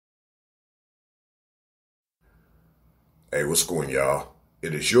Hey, what's going, y'all?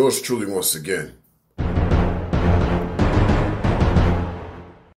 It is yours truly once again.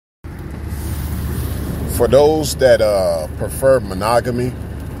 For those that prefer monogamy,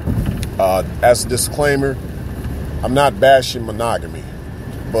 as a disclaimer, I'm not bashing monogamy,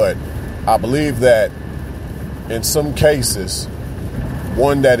 but I believe that in some cases,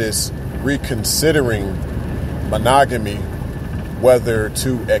 one that is reconsidering monogamy, whether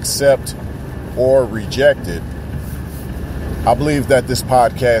to accept or reject it, I believe that this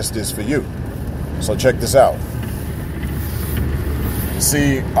podcast is for you. So check this out.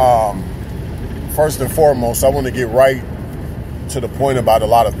 See, first and foremost, I want to get right to the point about a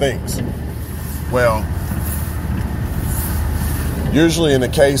lot of things. Well, usually in the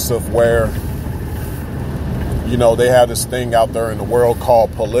case of where, they have this thing out there in the world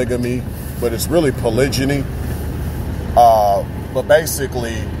called polygamy, but it's really polygyny. But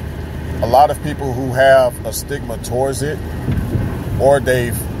basically, a lot of people who have a stigma towards it, or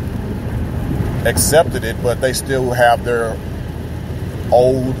they've accepted it, but they still have their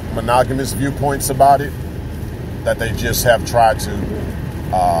old monogamous viewpoints about it, that they just have tried to,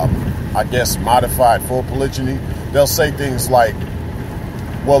 modify it for polygyny. They'll say things like,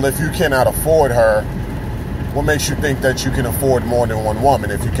 well, if you cannot afford her, what makes you think that you can afford more than one woman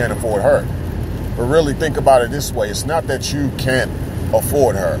if you can't afford her? But really think about it this way. It's not that you can't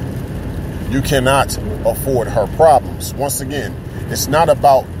afford her. You cannot afford her problems. Once again, it's not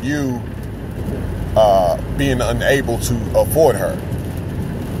about you being unable to afford her.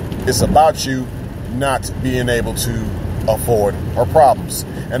 It's about you not being able to afford her problems.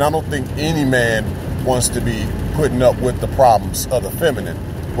 And I don't think any man wants to be putting up with the problems of the feminine,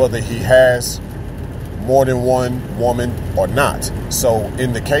 whether he has more than one woman or not. So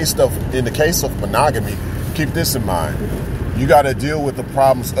in the case of monogamy, keep this in mind. You got to deal with the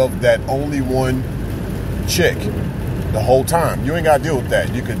problems of that only one chick the whole time. You ain't got to deal with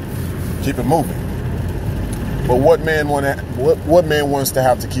that. You can keep it moving. But what man wants to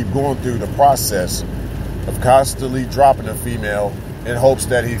have to keep going through the process of constantly dropping a female in hopes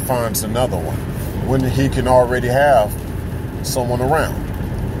that he finds another one when he can already have someone around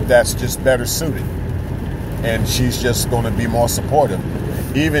that's just better suited, and she's just going to be more supportive,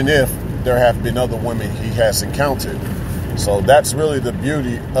 even if there have been other women he has encountered. So that's really the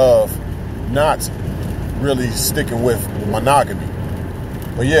beauty of not really sticking with monogamy.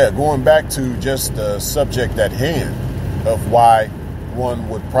 But yeah, going back to just the subject at hand of why one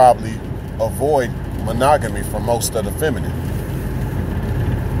would probably avoid monogamy for most of the feminine.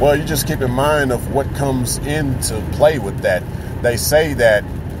 Well, you just keep in mind of what comes into play with that. They say that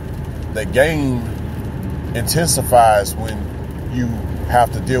the game intensifies when you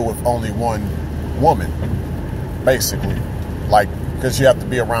have to deal with only one woman, basically. Like, because you have to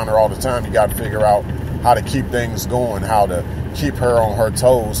be around her all the time. You got to figure out how to keep things going, how to keep her on her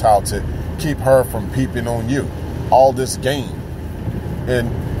toes, how to keep her from peeping on you. All this game. And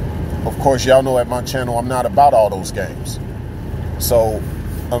of course, y'all know at my channel, I'm not about all those games. So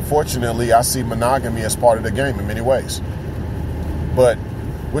unfortunately, I see monogamy as part of the game in many ways. But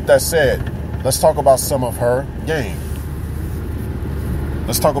with that said, let's talk about some of her game.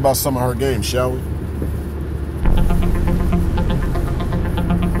 Let's talk about some of her game, shall we?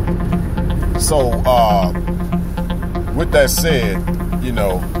 So, with that said,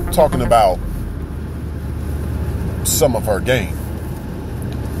 talking about some of her game.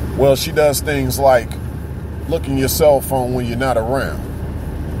 Well, she does things like looking your cell phone when you're not around.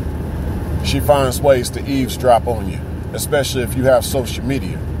 She finds ways to eavesdrop on you, especially if you have social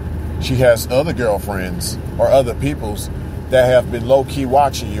media. She has other girlfriends or other peoples that have been low-key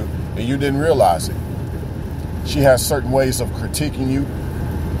watching you and you didn't realize it. She has certain ways of critiquing you,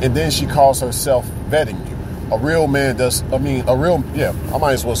 and then she calls herself vetting you. I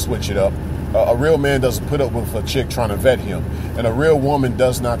might as well switch it up. A real man doesn't put up with a chick trying to vet him, and a real woman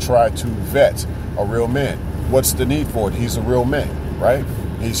does not try to vet a real man. What's the need for it? He's a real man, right?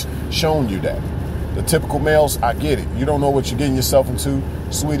 He's shown you that. The typical males, I get it. You don't know what you're getting yourself into,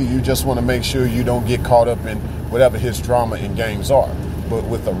 sweetie. You just want to make sure you don't get caught up in whatever his drama and games are. But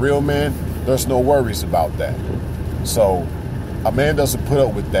with a real man, there's no worries about that. So a man doesn't put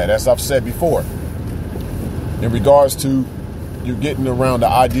up with that, as I've said before. In regards to you getting around the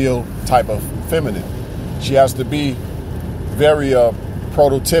ideal type of feminine, she has to be very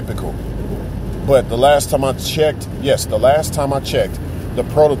prototypical. But the last time I checked, the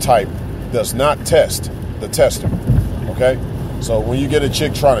prototype does not test the tester. Okay? So when you get a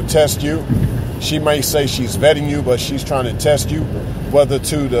chick trying to test you, she may say she's vetting you, but she's trying to test you, whether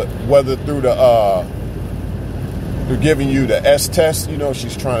through giving you the S test,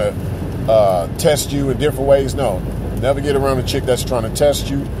 she's trying to test you in different ways. No, never get around a chick that's trying to test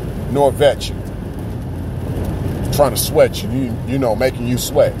you, nor vet you. Trying to sweat you, you know, making you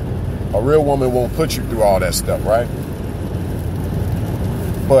sweat. A real woman won't put you through all that stuff, right?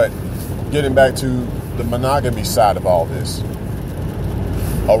 But getting back to the monogamy side of all this,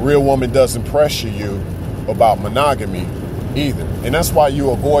 a real woman doesn't pressure you about monogamy either. And that's why you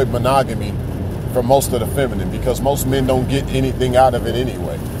avoid monogamy from most of the feminine, because most men don't get anything out of it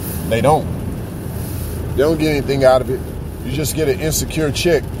anyway. They don't. They don't get anything out of it. You just get an insecure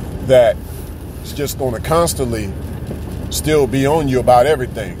chick that is just going to constantly still be on you about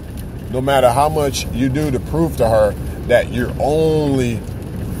everything. No matter how much you do to prove to her that you're only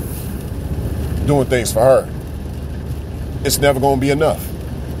doing things for her, it's never going to be enough.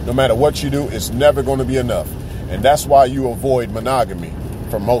 No matter what you do, it's never going to be enough. And that's why you avoid monogamy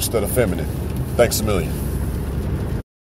from most of the feminine. Thanks a million.